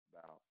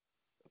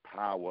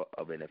power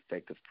of an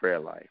effective prayer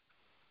life.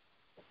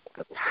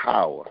 The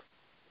power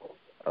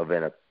of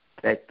an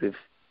effective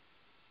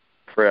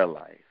prayer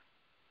life.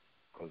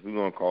 Because we're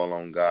going to call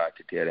on God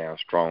to tear down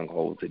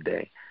strongholds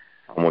today.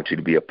 I want you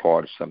to be a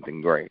part of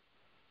something great.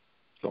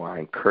 So I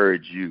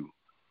encourage you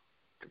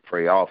to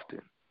pray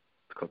often,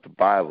 because the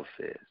Bible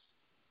says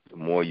the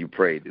more you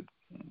pray, the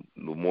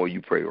more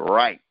you pray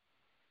right,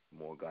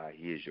 the more God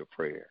hears your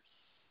prayers.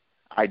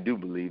 I do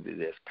believe that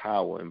there's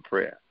power in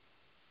prayer.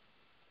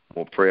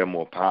 More prayer,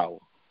 more power.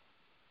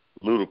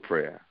 Little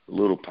prayer,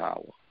 little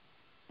power.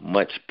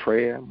 Much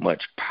prayer,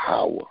 much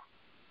power.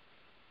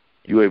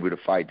 You're able to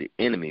fight the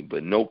enemy,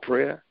 but no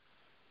prayer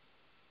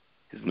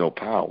is no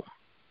power.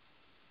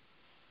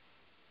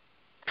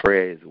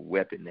 Prayer is a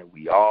weapon that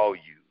we all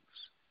use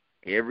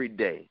every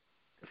day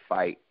to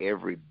fight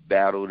every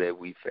battle that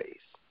we face.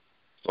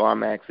 So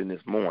I'm asking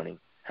this morning,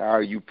 how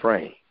are you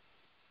praying?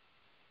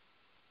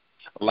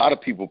 A lot of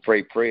people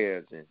pray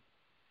prayers and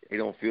they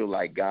don't feel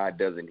like God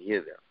doesn't hear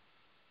them.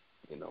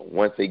 You know,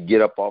 once they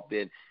get up off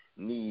their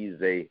knees,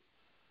 they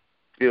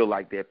feel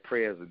like their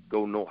prayers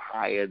go no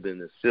higher than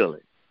the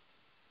ceiling.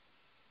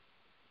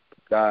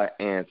 God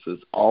answers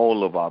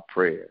all of our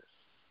prayers.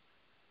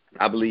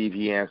 I believe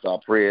he answers our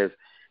prayers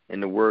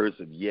in the words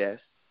of yes.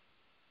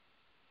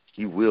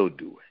 He will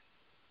do it.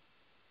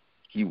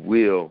 He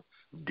will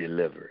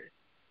deliver it.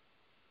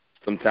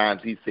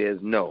 Sometimes he says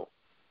no,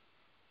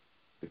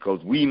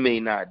 because we may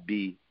not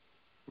be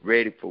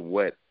ready for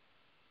what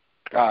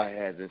God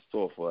has in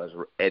store for us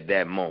at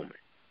that moment.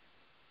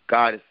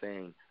 God is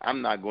saying,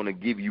 I'm not going to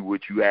give you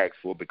what you asked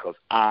for because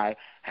I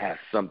have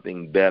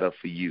something better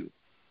for you.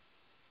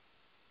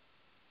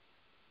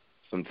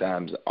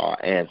 Sometimes our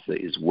answer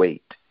is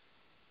wait,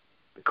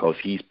 because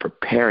he's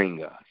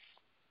preparing us.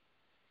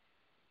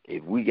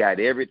 If we got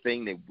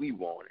everything that we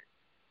wanted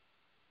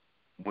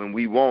when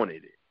we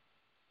wanted it,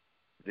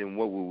 then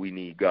what would we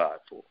need God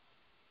for?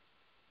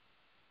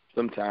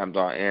 Sometimes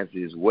our answer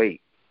is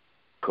wait,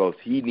 because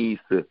he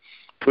needs to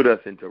put us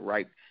into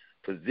right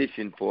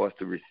position for us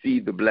to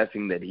receive the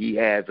blessing that he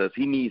has us.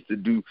 He needs to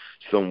do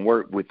some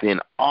work within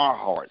our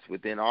hearts,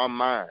 within our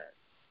minds,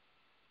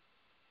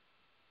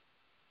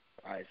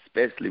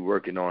 especially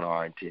working on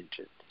our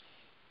intentions.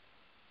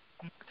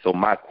 So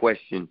my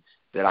question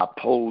that I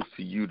pose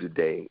to you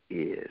today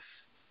is,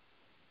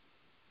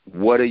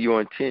 what are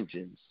your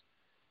intentions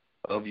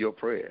of your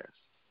prayers?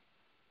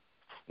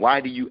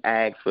 Why do you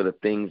ask for the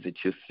things that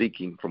you're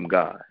seeking from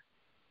God?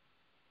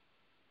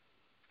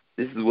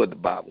 This is what the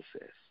Bible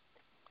says.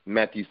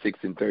 Matthew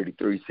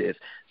 6:33 says,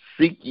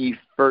 seek ye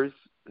first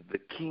the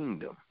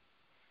kingdom,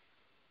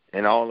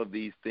 and all of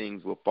these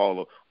things will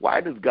follow.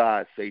 Why does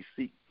God say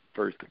seek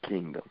first the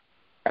kingdom?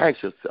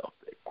 Ask yourself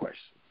that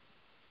question.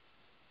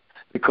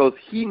 Because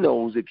he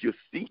knows if you're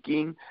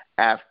seeking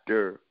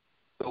after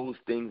those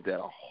things that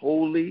are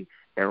holy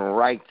and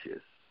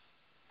righteous,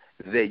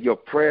 that your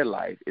prayer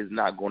life is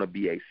not going to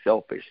be a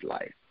selfish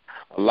life.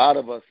 A lot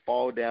of us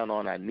fall down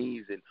on our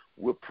knees and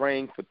we're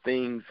praying for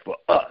things for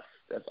us.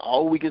 That's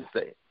all we can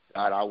say.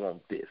 God, I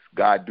want this.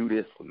 God, do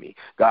this for me.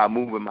 God,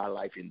 move in my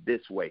life in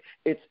this way.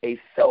 It's a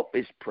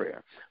selfish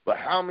prayer. But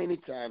how many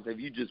times have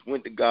you just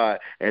went to God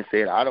and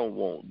said, I don't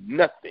want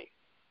nothing?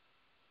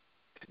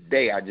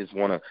 Today, I just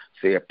want to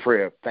say a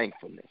prayer of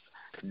thankfulness.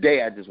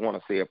 Today, I just want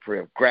to say a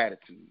prayer of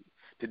gratitude.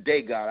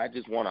 Today, God, I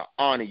just want to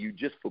honor you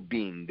just for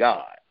being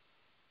God.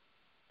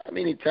 How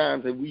many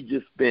times have we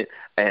just spent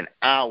an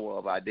hour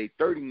of our day,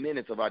 30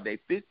 minutes of our day,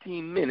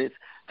 15 minutes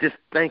just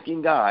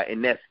thanking God,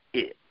 and that's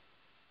it?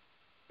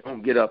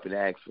 Don't get up and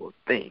ask for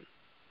a thing.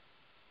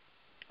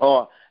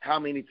 Or how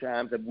many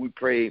times have we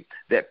prayed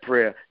that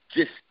prayer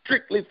just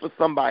strictly for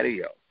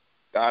somebody else?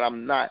 God,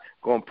 I'm not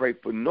going to pray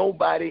for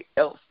nobody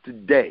else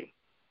today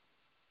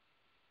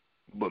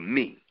but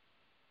me.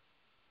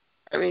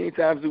 How many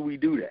times do we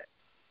do that?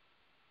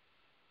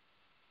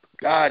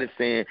 God is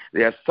saying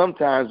that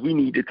sometimes we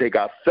need to take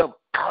ourselves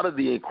out of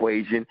the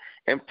equation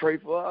and pray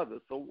for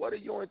others. So what are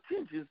your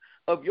intentions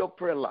of your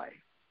prayer life?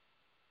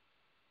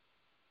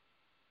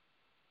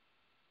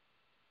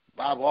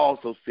 The Bible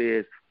also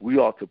says we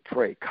ought to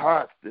pray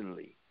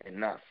constantly and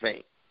not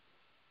faint.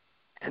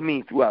 That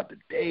means throughout the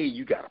day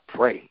you got to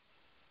pray.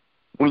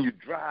 When you're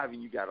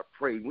driving, you got to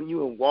pray. When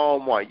you're in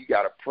Walmart, you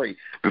got to pray.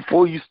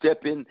 Before you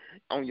step in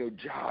on your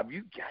job,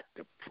 you got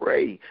to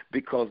pray,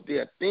 because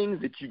there are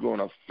things that you're going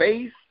to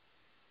face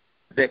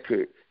that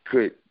could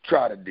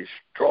try to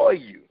destroy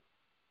you.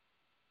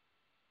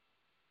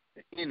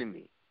 The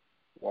enemy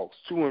walks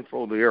to and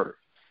fro the earth,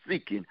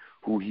 seeking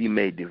who he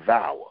may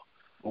devour.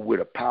 But with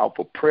a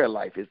powerful prayer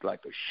life, it's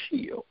like a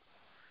shield.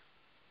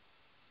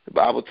 The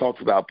Bible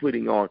talks about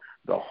putting on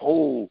the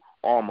whole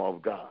armor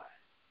of God.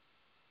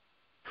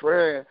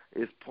 Prayer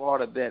is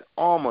part of that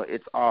armor.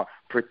 It's our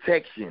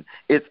protection.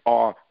 It's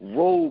our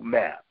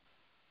roadmap.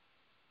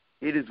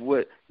 It is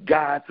what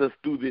guides us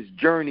through this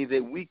journey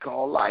that we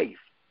call life.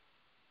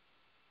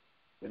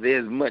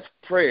 There's much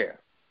prayer.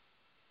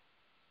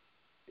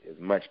 There's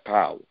much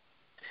power.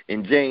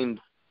 In James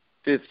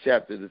 5th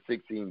chapter, the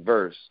 16th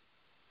verse,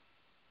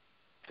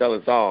 tell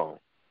us all,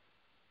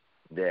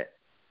 that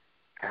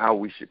how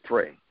we should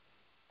pray.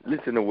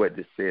 Listen to what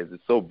this says.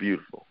 It's so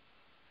beautiful.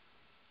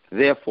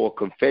 Therefore,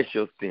 confess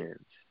your sins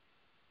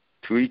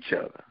to each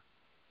other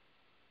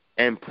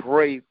and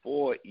pray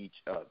for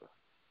each other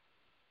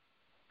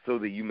so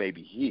that you may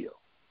be healed.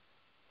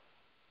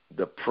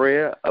 The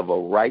prayer of a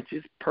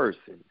righteous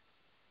person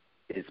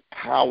is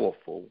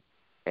powerful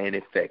and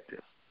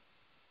effective.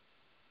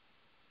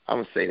 I'm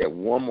going to say that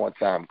one more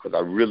time because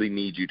I really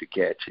need you to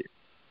catch it.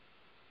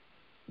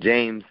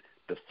 James,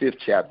 the 5th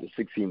chapter,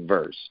 16th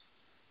verse.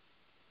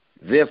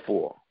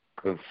 Therefore,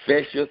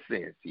 confess your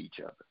sins to each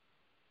other.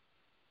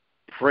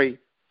 Pray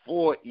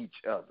for each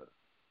other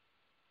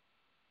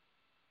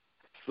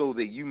so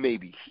that you may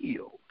be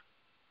healed.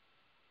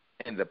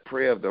 And the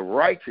prayer of the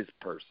righteous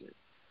person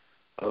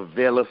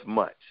availeth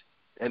much.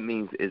 That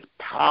means it's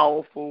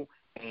powerful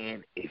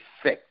and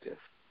effective.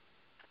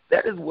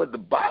 That is what the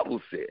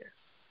Bible says.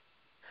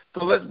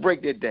 So let's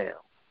break that down.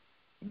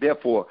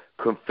 Therefore,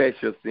 confess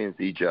your sins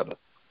to each other.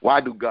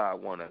 Why do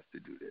God want us to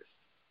do this?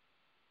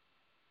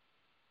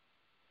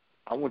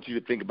 I want you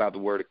to think about the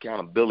word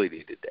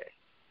accountability today.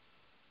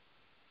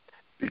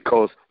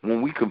 Because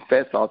when we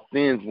confess our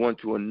sins one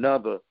to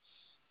another,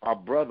 our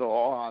brother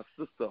or our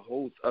sister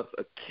holds us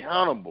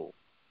accountable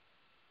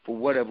for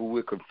whatever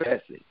we're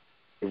confessing.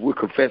 If we're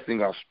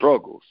confessing our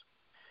struggles,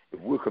 if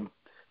we're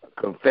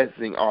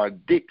confessing our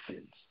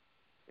addictions,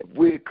 if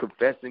we're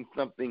confessing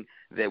something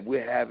that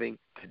we're having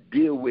to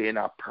deal with in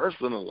our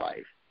personal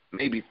life,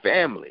 maybe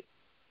family,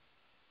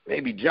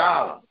 maybe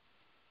job,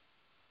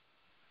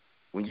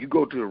 when you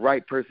go to the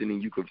right person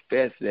and you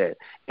confess that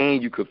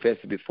and you confess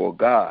it before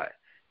God,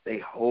 they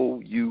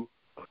hold you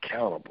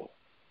accountable.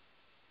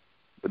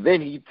 But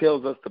then he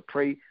tells us to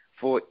pray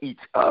for each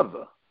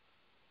other.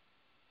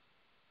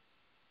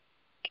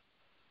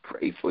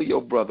 Pray for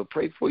your brother.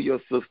 Pray for your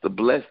sister.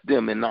 Bless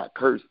them and not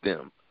curse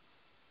them.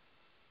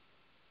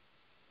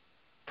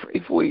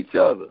 Pray for each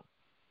other.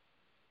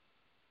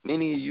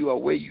 Many of you are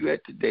where you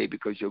at today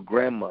because your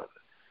grandmother,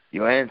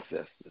 your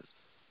ancestors,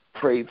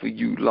 prayed for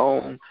you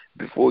long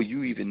before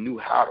you even knew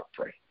how to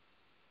pray.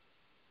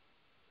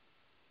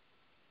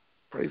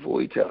 Pray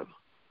for each other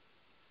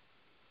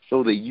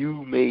so that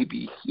you may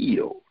be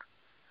healed.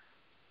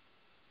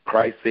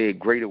 Christ said,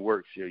 greater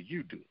works shall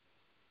you do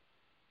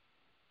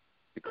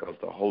because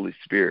the Holy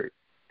Spirit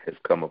has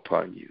come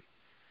upon you.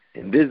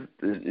 And this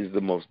is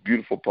the most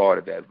beautiful part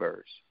of that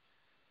verse.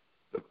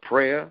 The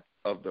prayer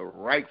of the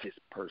righteous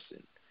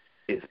person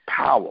is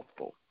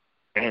powerful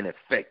and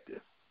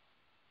effective.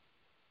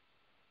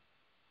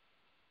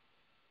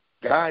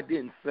 God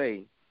didn't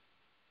say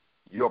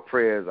your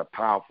prayers are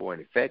powerful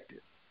and effective.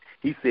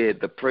 He said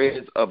the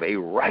prayers of a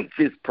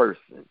righteous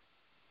person.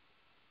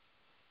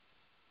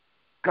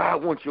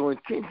 God wants your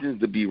intentions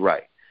to be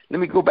right. Let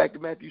me go back to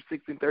Matthew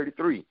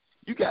 6:33.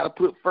 You got to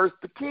put first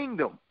the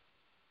kingdom.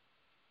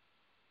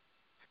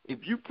 If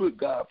you put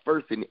God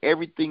first in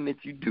everything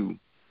that you do,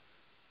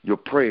 your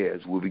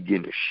prayers will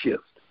begin to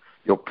shift.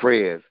 Your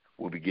prayers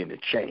will begin to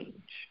change.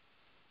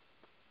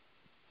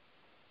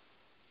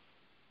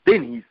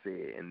 Then he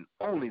said, and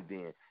only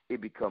then, it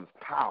becomes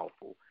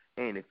powerful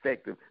and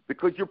effective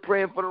because you're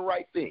praying for the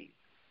right thing.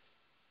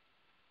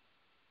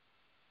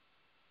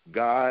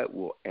 God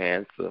will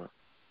answer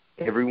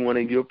every one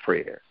of your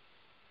prayers.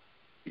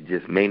 It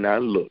just may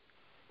not look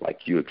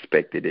like you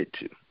expected it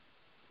to.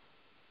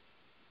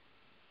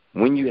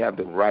 When you have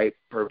the right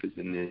purpose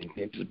and the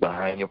intentions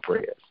behind your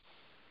prayers,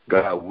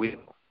 God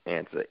will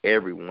answer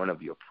every one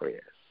of your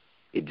prayers.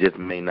 It just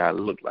may not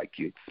look like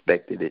you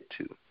expected it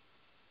to.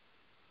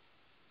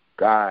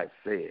 God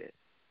said,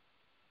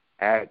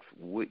 ask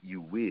what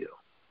you will,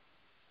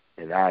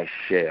 and I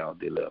shall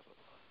deliver.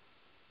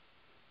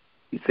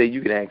 He said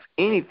you can ask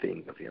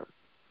anything of him,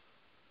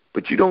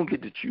 but you don't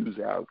get to choose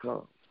how it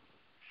comes.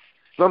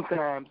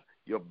 Sometimes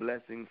your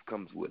blessings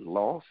comes with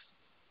loss,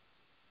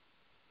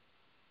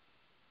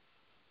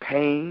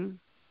 pain,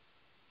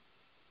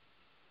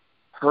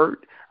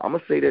 hurt. I'm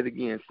going to say that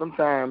again.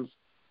 Sometimes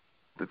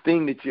the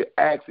thing that you're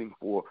asking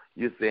for,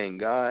 you're saying,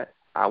 God,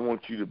 I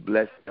want you to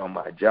bless me on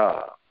my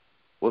job.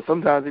 Well,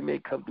 sometimes it may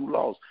come through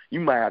loss. You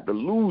might have to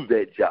lose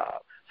that job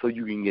so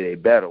you can get a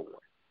better one.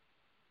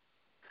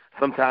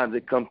 Sometimes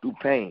it comes through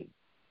pain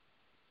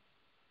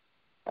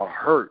or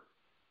hurt.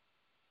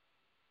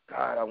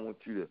 God, I want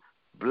you to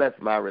bless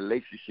my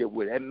relationship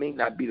with. That may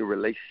not be the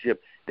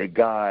relationship that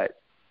God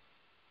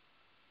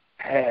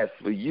has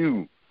for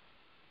you.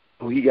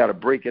 So he got to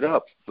break it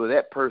up so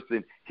that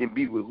person can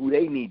be with who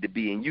they need to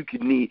be, and you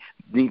can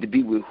need to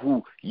be with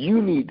who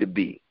you need to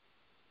be.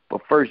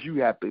 But first,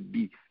 you have to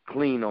be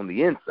clean on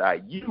the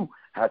inside. You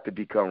have to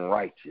become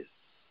righteous.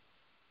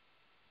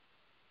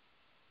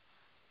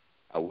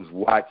 I was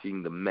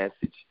watching the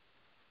message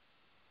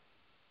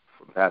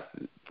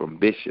from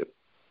Bishop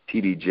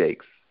T.D.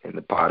 Jakes in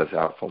the Potter's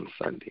House on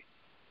Sunday.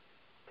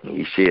 And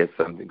he shared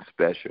something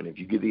special. And if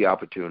you get the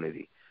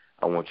opportunity,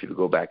 I want you to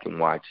go back and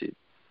watch it.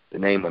 The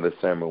name of the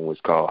sermon was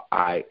called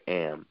I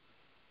Am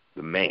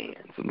the Man.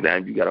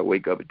 Sometimes you got to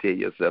wake up and tell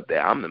yourself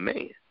that I'm the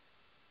man.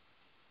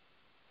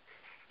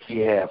 He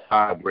had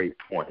 5 great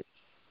points.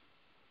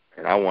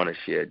 And I want to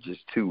share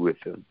just two with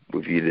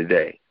you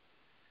today.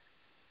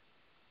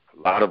 A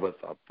lot of us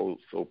are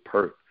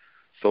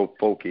so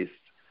focused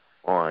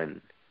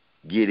on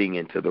getting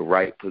into the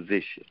right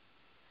position.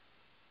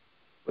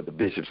 But the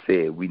bishop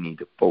said we need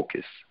to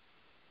focus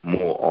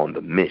more on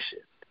the mission.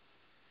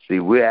 See,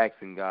 we're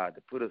asking God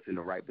to put us in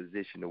the right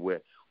position to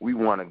where we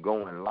want to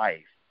go in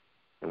life,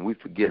 and we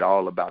forget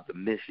all about the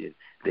mission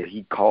that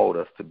he called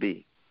us to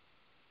be.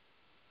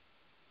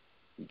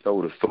 He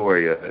told a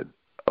story of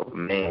a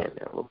man,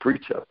 of a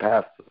preacher, a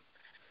pastor.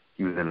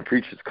 He was in a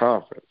preacher's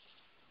conference,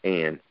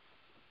 and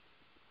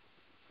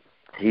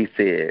he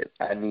said,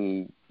 I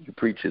need you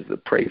preachers to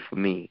pray for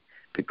me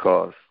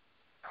because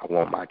I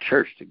want my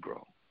church to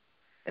grow.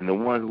 And the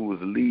one who was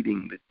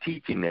leading the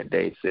teaching that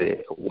day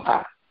said,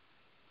 why?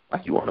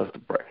 Why you want us to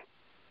pray?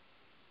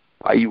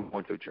 Why you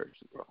want your church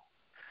to grow?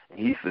 And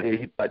he said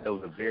he thought that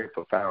was a very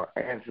profound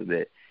answer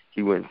that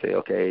he wouldn't say,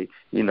 okay,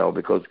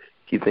 because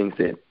he thinks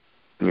that,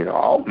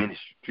 all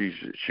ministries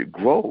should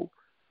grow.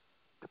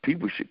 The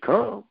people should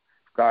come.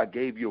 God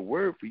gave you a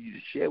word for you to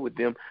share with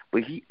them,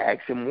 but he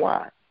asked him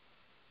why.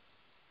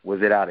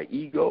 Was it out of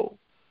ego?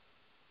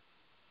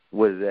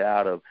 Was it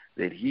out of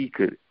that he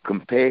could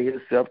compare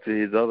himself to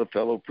his other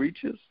fellow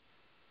preachers?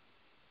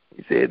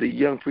 He said the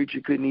young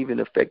preacher couldn't even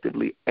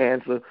effectively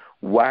answer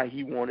why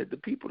he wanted the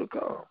people to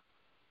come.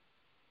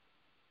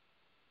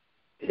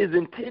 His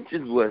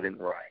intentions wasn't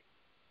right.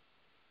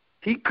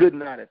 He could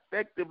not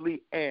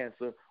effectively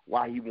answer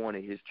why he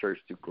wanted his church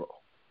to grow.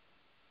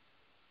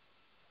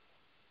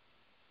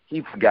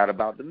 He forgot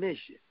about the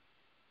mission.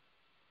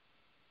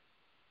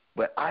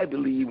 But I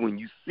believe when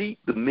you seek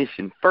the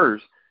mission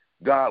first,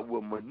 God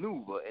will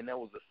maneuver, and that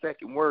was the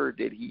second word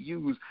that he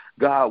used.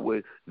 God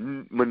will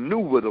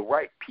maneuver the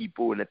right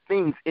people and the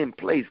things in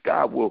place.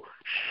 God will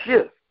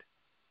shift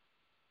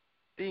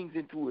things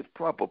into its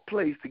proper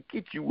place to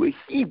get you where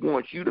he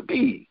wants you to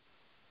be.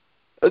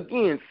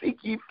 Again, seek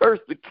ye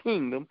first the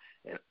kingdom,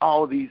 and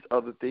all these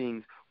other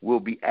things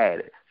will be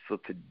added. So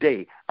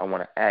today, I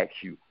want to ask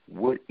you,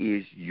 what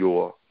is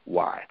your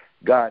why?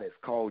 God has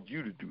called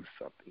you to do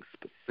something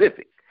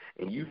specific,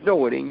 and you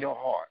know it in your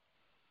heart.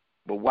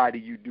 But why do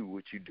you do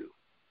what you do?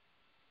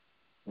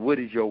 What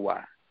is your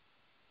why?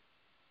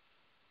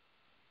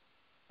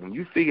 When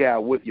you figure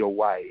out what your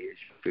why is,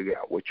 you figure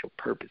out what your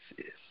purpose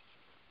is.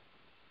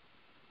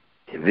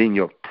 And then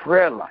your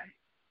prayer life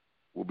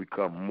will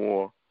become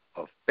more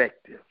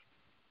effective.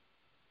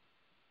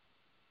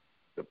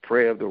 The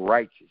prayer of the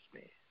righteous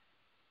man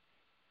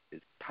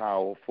is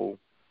powerful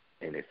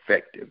and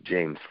effective.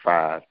 James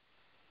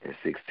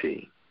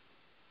 5:16.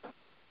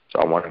 So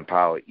I want to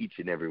empower each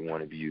and every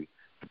one of you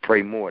to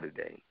pray more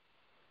today,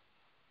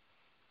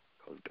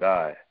 because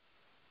God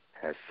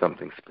has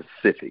something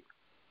specific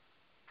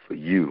for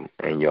you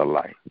and your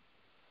life.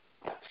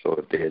 So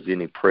if there's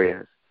any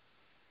prayers,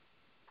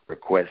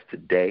 requests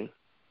today,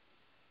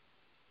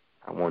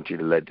 I want you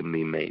to let them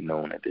be made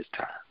known at this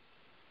time.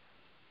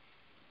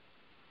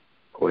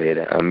 Go ahead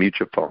and unmute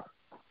your phone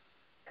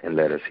and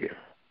let us hear.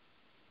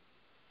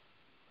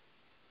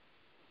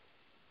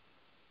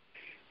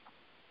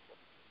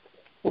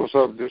 What's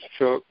up, this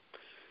Chuck?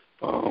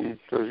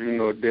 As you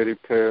know, Daddy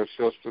passed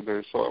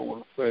yesterday, so I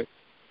want to thank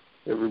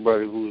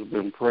everybody who's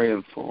been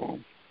praying for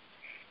him.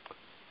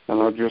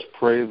 And I just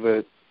pray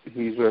that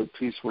he's at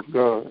peace with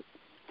God.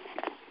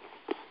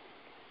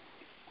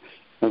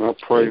 And I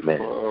pray Amen.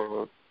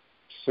 for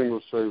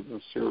single saved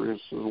and serious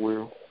as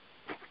well.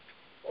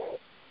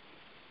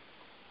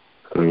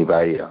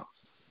 Anybody else?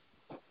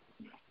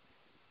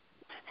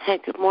 Hey,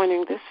 good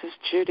morning. This is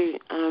Judy.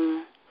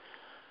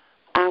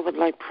 I would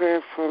like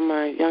prayer for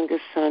my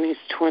youngest son. He's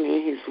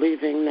 20. He's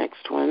leaving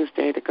next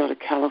Wednesday to go to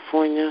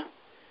California.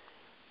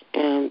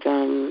 And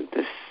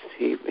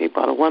he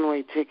bought a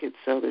one-way ticket,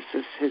 so this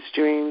is his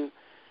dream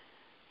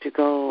to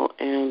go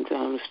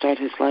and start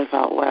his life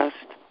out west.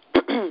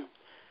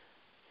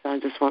 So I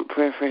just want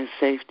prayer for his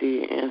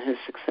safety and his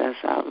success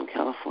out in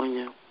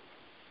California.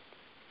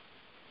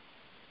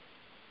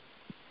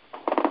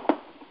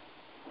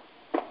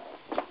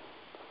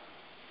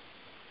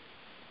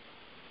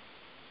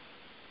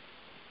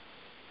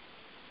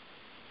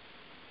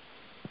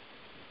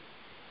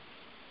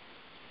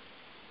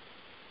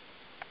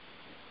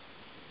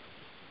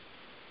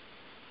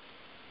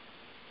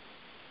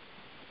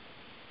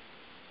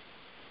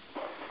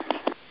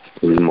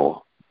 There's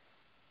more.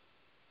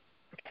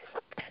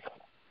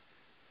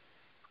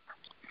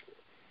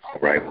 All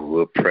right, well,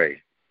 we'll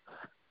pray.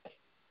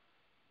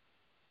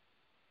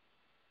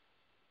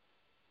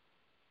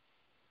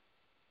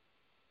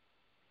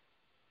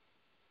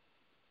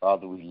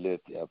 Father, we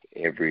lift up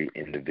every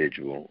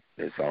individual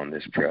that's on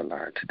this prayer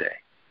line today.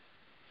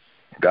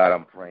 God,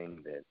 I'm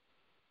praying that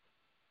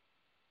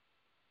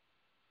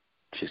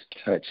just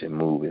touch and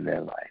move in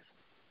their life.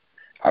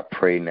 I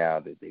pray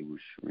now that they will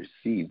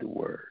receive the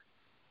word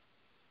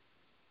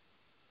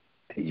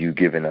that you've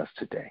given us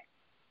today.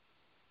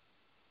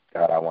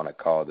 God, I want to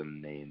call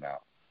them name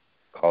out.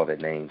 Call their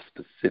name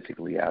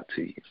specifically out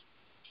to you.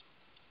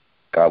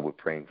 God, we're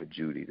praying for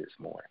Judy this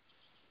morning.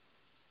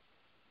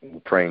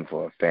 We're praying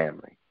for her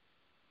family.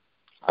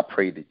 I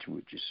pray that you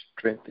would just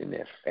strengthen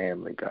that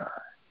family, God.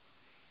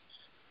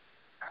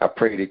 I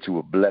pray that you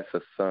would bless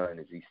a son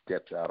as he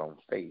steps out on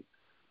faith,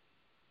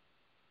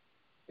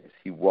 as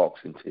he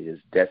walks into his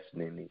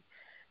destiny.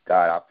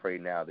 God, I pray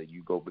now that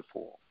you go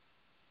before him.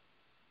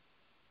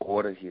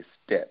 Order his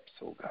steps,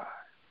 oh God.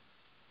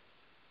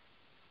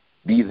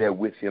 Be there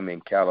with him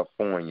in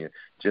California,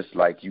 just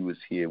like you was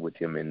here with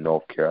him in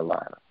North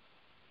Carolina.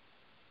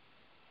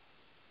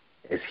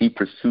 As he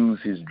pursues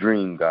his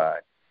dream, God,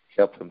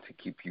 help him to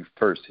keep you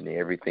first in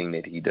everything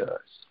that he does.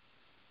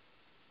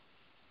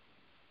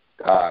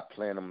 God,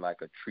 plant him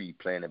like a tree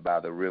planted by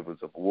the rivers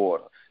of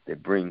water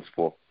that brings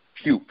forth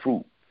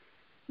fruit.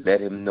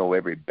 Let him know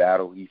every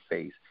battle he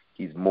faces,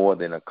 he's more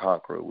than a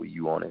conqueror with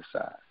you on his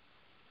side.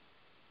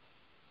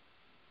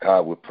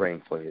 God, we're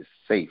praying for his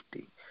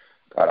safety.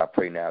 God, I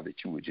pray now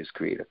that you would just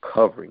create a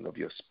covering of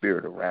your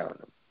spirit around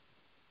him.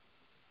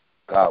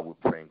 God,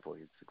 we're praying for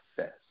his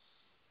success.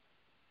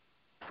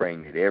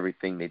 Praying that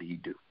everything that he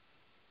do,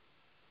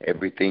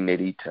 everything that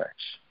he touch,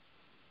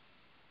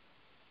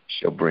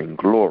 shall bring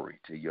glory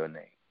to your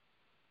name.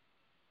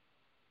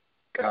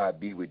 God,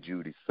 be with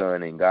Judy's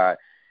son. And God,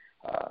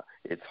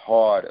 it's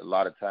hard a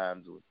lot of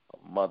times when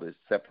a mother is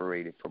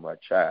separated from her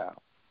child.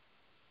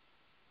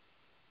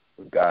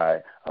 But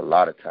God, a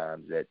lot of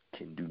times that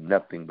can do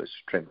nothing but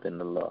strengthen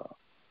the love.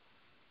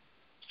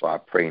 So I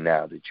pray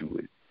now that you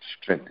would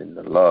strengthen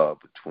the love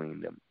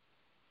between them.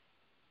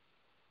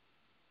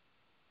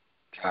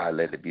 God,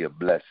 let it be a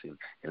blessing,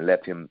 and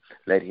let him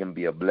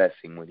be a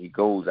blessing when he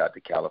goes out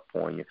to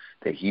California,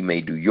 that he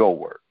may do your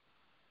work.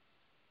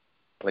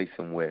 Place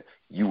him where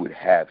you would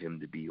have him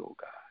to be, oh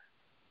God.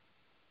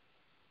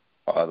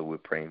 Father, we're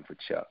praying for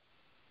Chuck.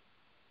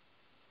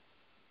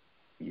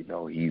 You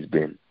know, he's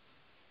been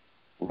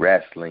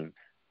wrestling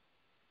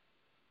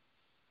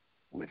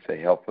with the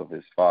help of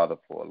his father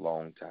for a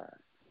long time.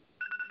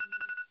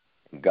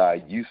 And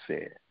God, you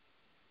said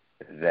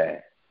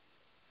that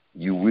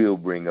you will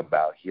bring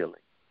about healing.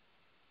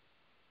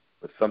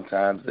 But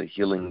sometimes the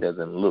healing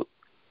doesn't look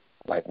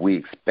like we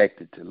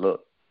expect it to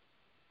look.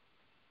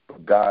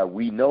 But God,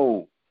 we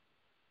know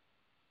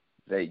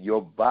that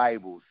your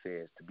Bible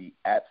says to be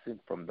absent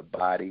from the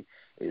body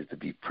is to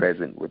be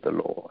present with the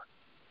Lord.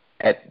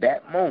 At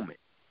that moment,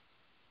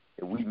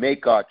 if we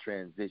make our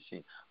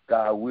transition,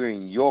 God, we're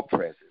in your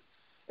presence.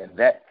 And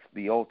that's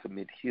the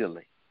ultimate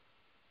healing.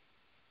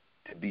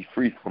 To be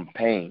free from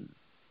pain.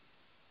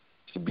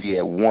 To be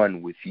at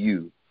one with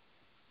you.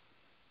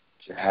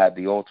 To have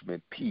the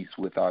ultimate peace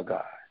with our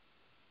God.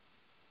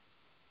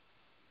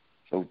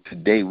 So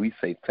today we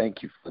say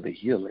thank you for the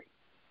healing.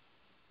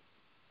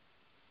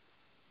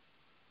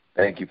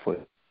 Thank you for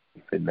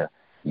the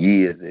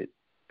years that,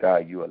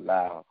 God, you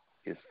allow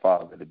his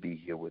father to be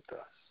here with us.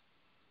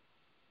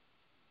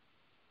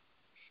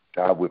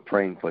 God, we're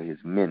praying for his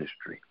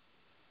ministry,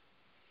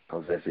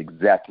 because that's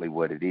exactly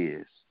what it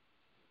is.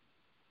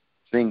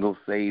 Single,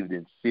 saved,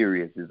 and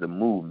serious is a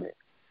movement.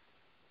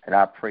 And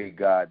I pray,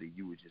 God, that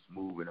you would just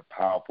move in a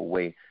powerful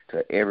way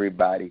to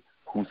everybody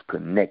who's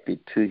connected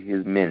to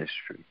his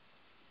ministry.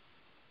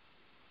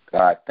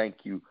 God, thank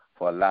you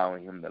for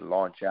allowing him to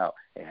launch out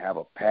and have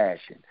a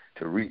passion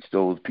to reach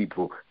those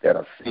people that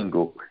are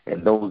single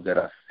and those that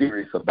are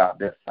serious about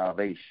their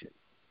salvation.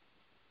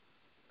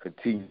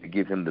 Continue to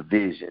give him the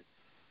vision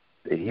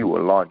that he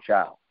will launch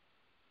out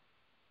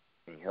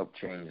and help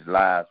change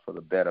lives for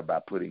the better by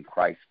putting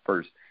Christ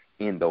first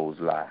in those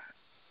lives.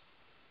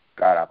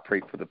 God, I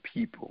pray for the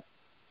people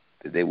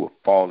that they will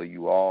follow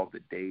you all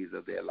the days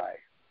of their life,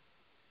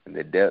 and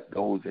that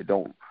those that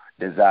don't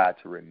desire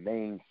to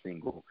remain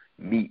single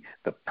meet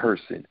the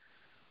person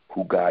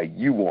who, God,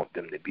 you want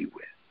them to be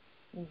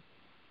with.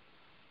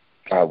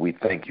 God, we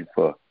thank you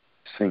for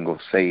single,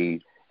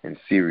 saved, and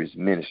serious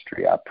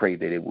ministry. I pray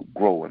that it will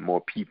grow and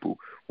more people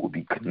will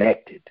be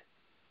connected.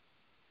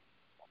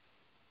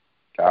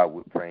 God,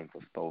 we're praying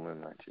for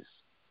stolen lunches.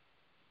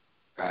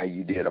 God,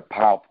 you did a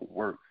powerful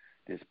work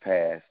this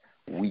past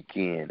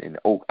weekend in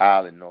Oak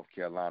Island, North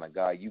Carolina.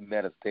 God, you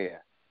met us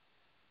there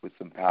with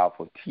some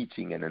powerful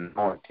teaching and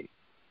anointing.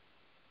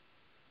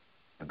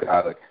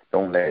 God,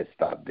 don't let it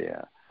stop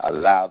there.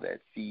 Allow that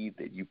seed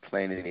that you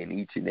planted in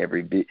each and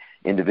every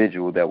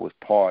individual that was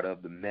part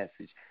of the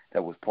message,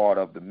 that was part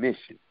of the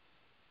mission,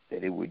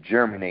 that it would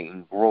germinate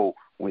and grow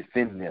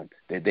within them,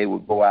 that they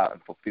would go out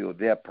and fulfill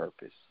their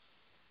purpose.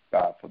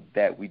 God, for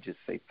that we just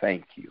say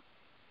thank you.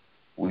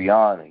 We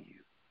honor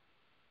you.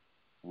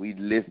 We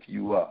lift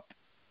you up.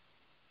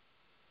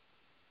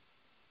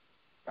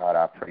 God,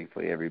 I pray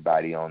for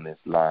everybody on this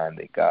line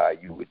that, God,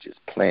 you would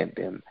just plant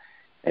them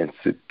and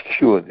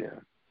secure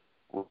them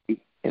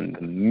right in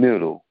the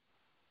middle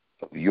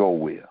of your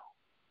will.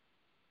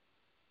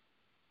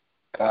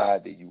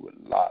 God, that you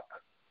would lock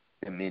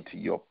them into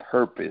your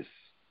purpose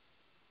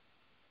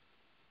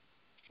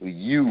for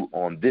you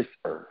on this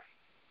earth.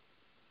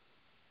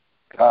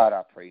 God,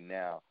 I pray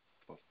now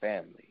for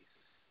families.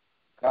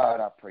 God,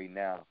 I pray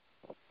now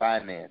for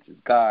finances.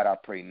 God, I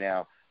pray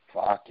now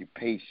for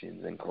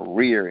occupations and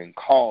career and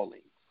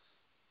calling.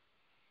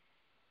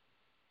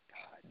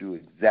 God, do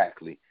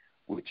exactly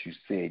what you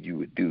said you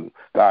would do.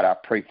 God, I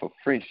pray for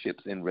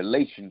friendships and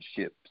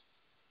relationships.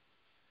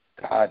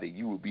 God, that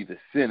you would be the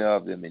center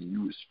of them and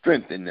you would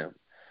strengthen them.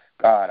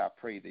 God, I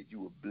pray that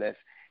you would bless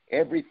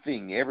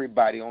everything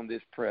everybody on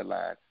this prayer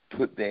line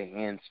put their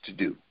hands to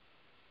do.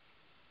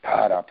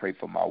 God, I pray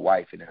for my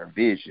wife and her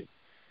vision.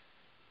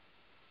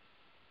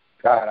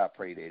 God, I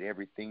pray that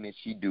everything that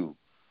she do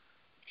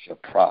shall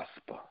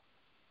prosper.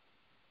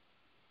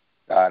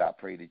 God, I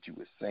pray that you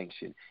would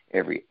sanction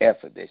every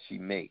effort that she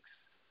makes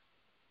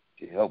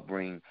to help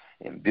bring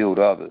and build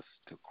others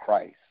to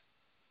Christ.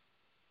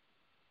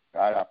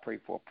 God, I pray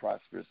for a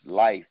prosperous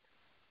life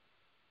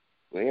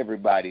for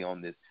everybody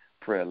on this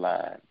prayer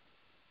line.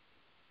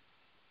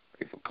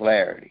 Pray for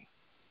clarity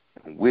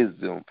and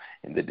wisdom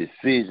and the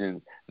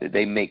decisions that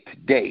they make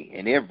today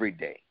and every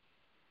day.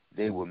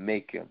 They will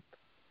make them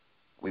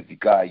with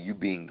God, you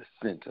being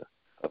the center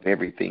of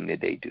everything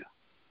that they do.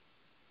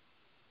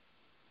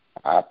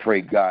 I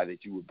pray, God,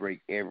 that you would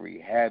break every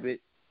habit,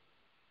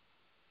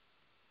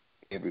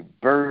 every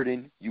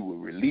burden, you will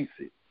release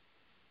it.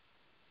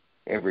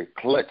 Every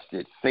clutch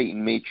that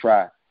Satan may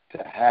try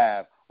to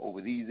have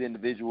over these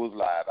individuals'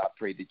 lives, I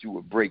pray that you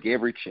would break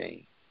every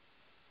chain.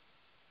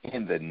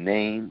 In the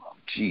name of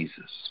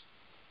Jesus.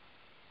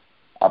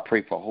 I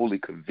pray for holy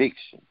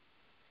conviction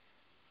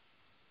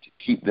to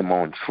keep them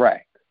on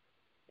track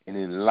and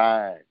in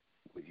line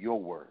with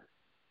your word.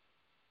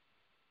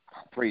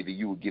 I pray that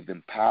you would give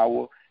them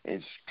power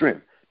and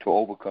strength to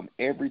overcome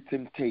every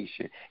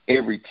temptation,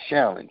 every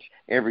challenge,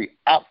 every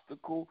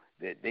obstacle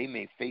that they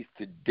may face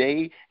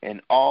today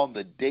and all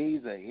the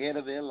days ahead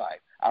of their life.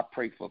 I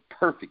pray for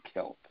perfect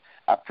health.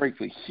 I pray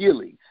for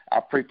healing.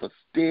 I pray for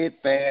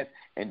steadfast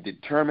and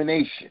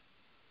determination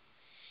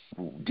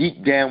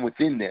deep down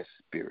within their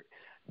spirit.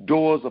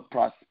 Doors of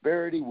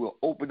prosperity will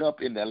open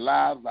up in their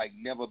lives like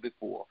never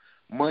before.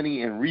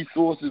 Money and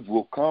resources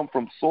will come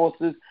from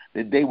sources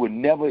that they would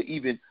never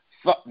even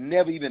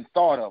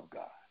thought of,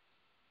 God.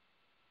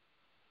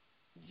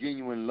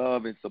 Genuine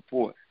love and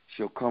support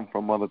shall come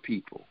from other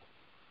people.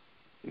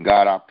 And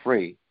God, I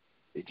pray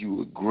that you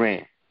would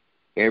grant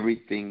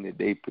everything that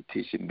they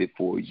petitioned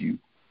before you,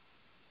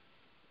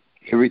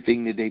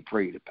 everything that they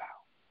prayed about.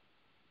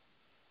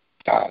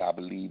 God, I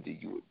believe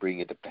that you would bring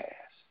it to pass.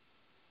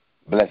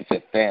 Bless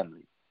their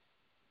families.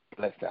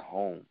 Bless their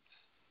homes.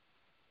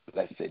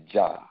 Bless their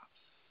jobs.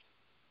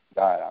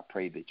 God, I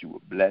pray that you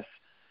would bless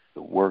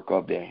the work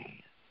of their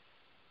hands.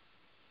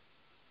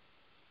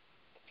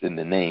 It's in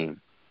the name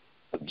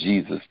of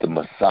Jesus, the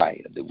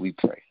Messiah, that we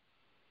pray.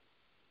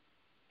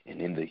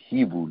 And in the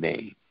Hebrew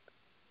name,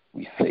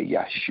 we say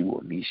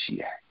Yahshua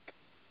Mashiach.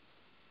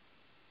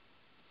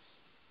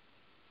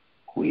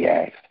 We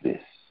ask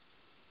this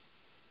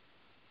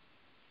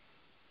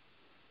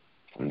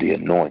from the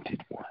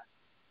Anointed One.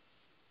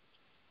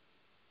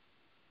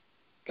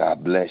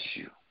 God bless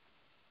you.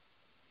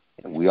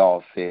 And we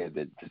all said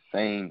at the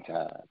same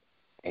time,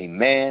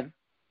 amen,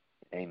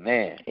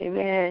 amen.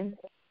 Amen.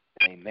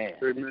 Amen.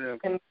 Amen.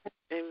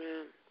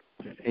 Amen.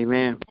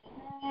 Amen.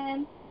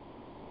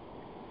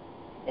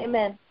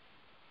 Amen.